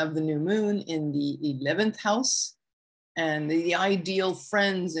 we have the new moon in the 11th house, and the ideal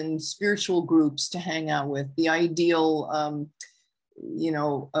friends and spiritual groups to hang out with, the ideal, you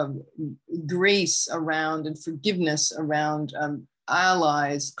know, grace around and forgiveness around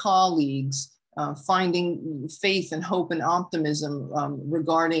allies, colleagues, finding faith and hope and optimism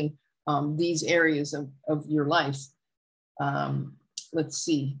regarding these areas of your life. let's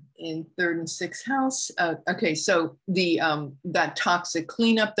see, in third and sixth house. Okay, so the that toxic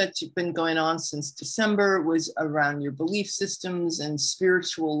cleanup that's been going on since December was around your belief systems and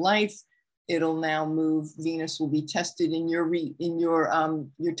spiritual life. It'll now move. Venus will be tested in your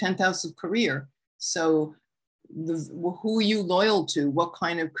 10th house of career. So who are you loyal to? What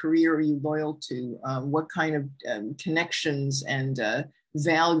kind of career are you loyal to? What kind of connections and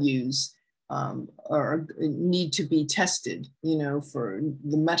values or need to be tested, you know, for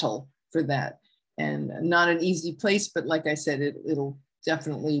the metal for that. And not an easy place, but like I said, it'll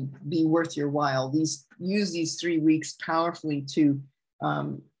definitely be worth your while. Use these 3 weeks powerfully to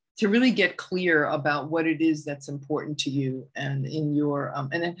really get clear about what it is that's important to you and in your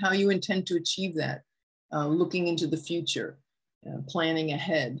and how you intend to achieve that. Looking into the future, planning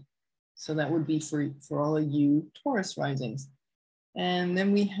ahead. So that would be for all of you Taurus risings. And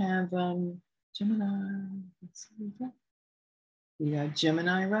then we have Gemini. We got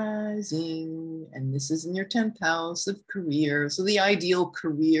Gemini rising, and this is in your 10th house of career. So the ideal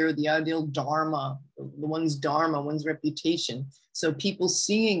career, the ideal dharma, one's reputation. So people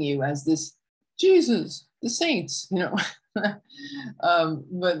seeing you as this Jesus, the saints, you know. But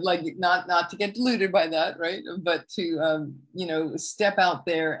like not to get deluded by that, right? But to you know, step out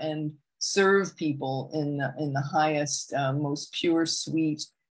there and serve people in the highest, most pure, sweet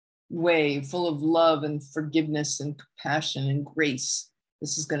way, full of love and forgiveness and compassion and grace.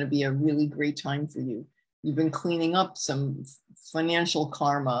 This is going to be a really great time for you. You've been cleaning up some financial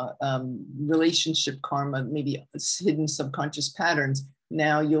karma, relationship karma, maybe hidden subconscious patterns.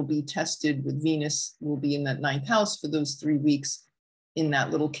 Now you'll be tested with Venus, will be in that 9th house for those 3 weeks in that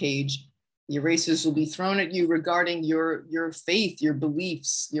little cage. The erasers will be thrown at you regarding your faith, your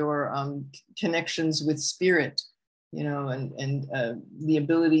beliefs, your connections with spirit, you know, and the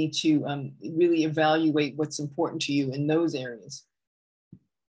ability to really evaluate what's important to you in those areas.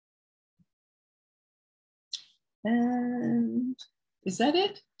 And is that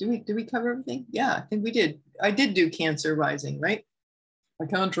it? Did we cover everything? Yeah, I think we did. I did do Cancer rising, right? I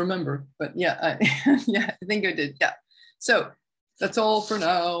can't remember, but yeah, yeah, I think I did. Yeah. So that's all for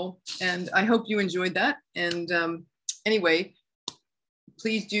now. And I hope you enjoyed that. And anyway,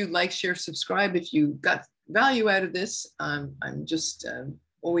 please do like, share, subscribe if you got value out of this. I'm just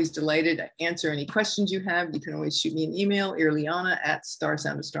always delighted to answer any questions you have. You can always shoot me an email,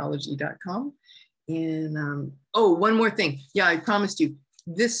 irliana@starsoundastrology.com. And oh, one more thing. Yeah, I promised you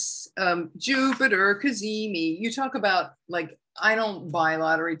this Jupiter Cazimi, you talk about, like, I don't buy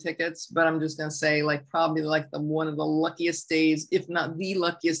lottery tickets, but I'm just gonna say, like, probably like one of the luckiest days, if not the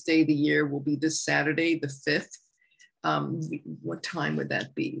luckiest day of the year, will be this Saturday, the 5th. What time would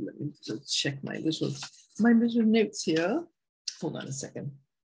that be? Let me just check my little notes here. Hold on a second.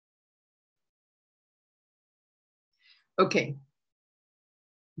 Okay.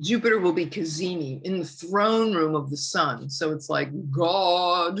 Jupiter will be Cazimi in the throne room of the sun. So it's like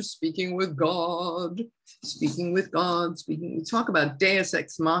God speaking with God, speaking with God, speaking. We talk about Deus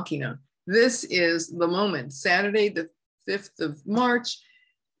Ex Machina. This is the moment, Saturday, the 5th of March,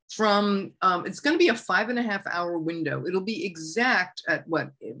 from, it's going to be a 5.5 hour window. It'll be exact at what,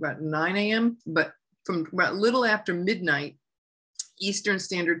 about 9 a.m., but from about a little after midnight Eastern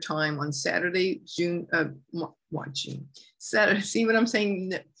Standard Time on Saturday, June. Saturday, see what I'm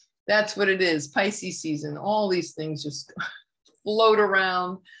saying? That's what it is. Pisces season. All these things just float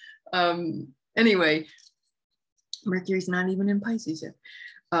around. Anyway, Mercury's not even in Pisces yet.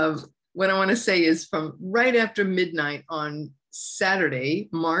 What I want to say is from right after midnight on Saturday,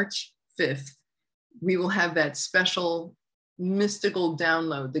 March 5th, we will have that special mystical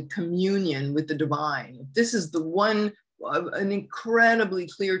download, the communion with the divine. This is the one, an incredibly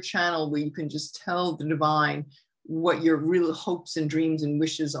clear channel where you can just tell the divine what your real hopes and dreams and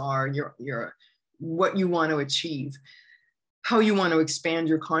wishes are, your what you want to achieve, how you want to expand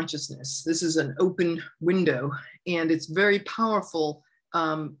your consciousness. This is an open window, and it's very powerful.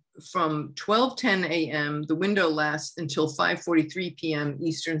 From 12:10 a.m., the window lasts until 5:43 p.m.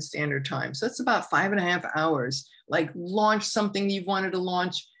 Eastern Standard Time. So that's about 5.5 hours. Like, launch something you've wanted to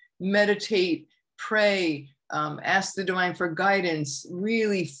launch, meditate, pray, ask the divine for guidance,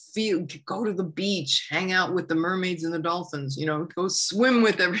 really feel, go to the beach, hang out with the mermaids and the dolphins, you know, go swim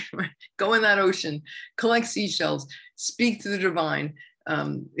with everyone, go in that ocean, collect seashells, speak to the divine.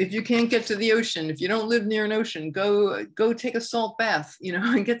 If you can't get to the ocean, if you don't live near an ocean, go take a salt bath, you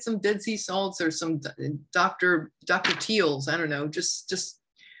know, and get some Dead Sea salts or some Dr. Teal's, I don't know, just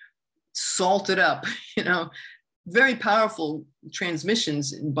salt it up, you know. Very powerful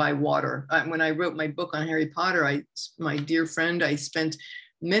transmissions by water. When I wrote my book on Harry Potter, my dear friend, I spent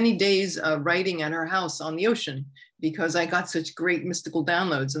many days writing at her house on the ocean, because I got such great mystical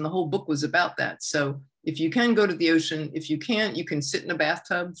downloads, and the whole book was about that. So if you can, go to the ocean. If you can't, you can sit in a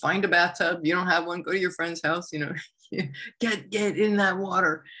bathtub, find a bathtub. You don't have one, go to your friend's house, get in that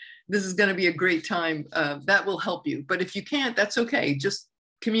water. This is going to be a great time. That will help you. But if you can't, that's okay. Just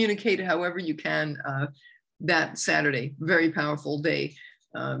communicate however you can that Saturday. Very powerful day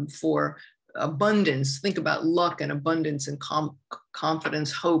for abundance. Think about luck and abundance and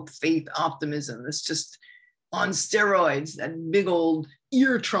confidence, hope, faith, optimism. It's just on steroids, that big old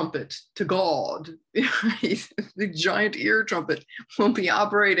ear trumpet to God. The giant ear trumpet won't be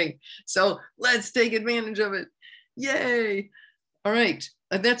operating. So let's take advantage of it. Yay. All right.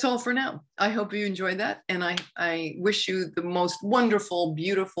 That's all for now. I hope you enjoyed that. And I wish you the most wonderful,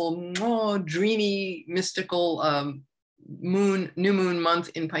 beautiful, dreamy, mystical new moon month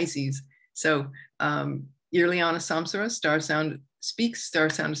in Pisces. So Irliana Samsara, Star Sound Speaks,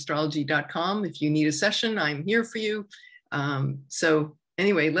 starsoundastrology.com. If you need a session, I'm here for you. So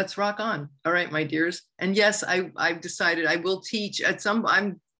anyway, let's rock on. All right, my dears. And yes, I've decided I will teach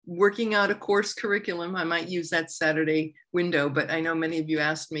I'm working out a course curriculum. I might use that Saturday window, but I know many of you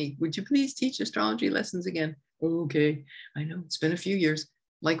asked me, would you please teach astrology lessons again? Okay, I know it's been a few years,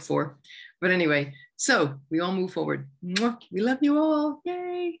 like 4. But anyway, so we all move forward. We love you all.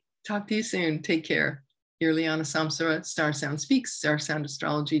 Yay. Talk to you soon. Take care. Irliana Samsara, Star Sound Speaks,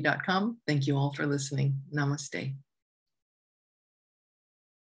 starsoundastrology.com. Thank you all for listening. Namaste.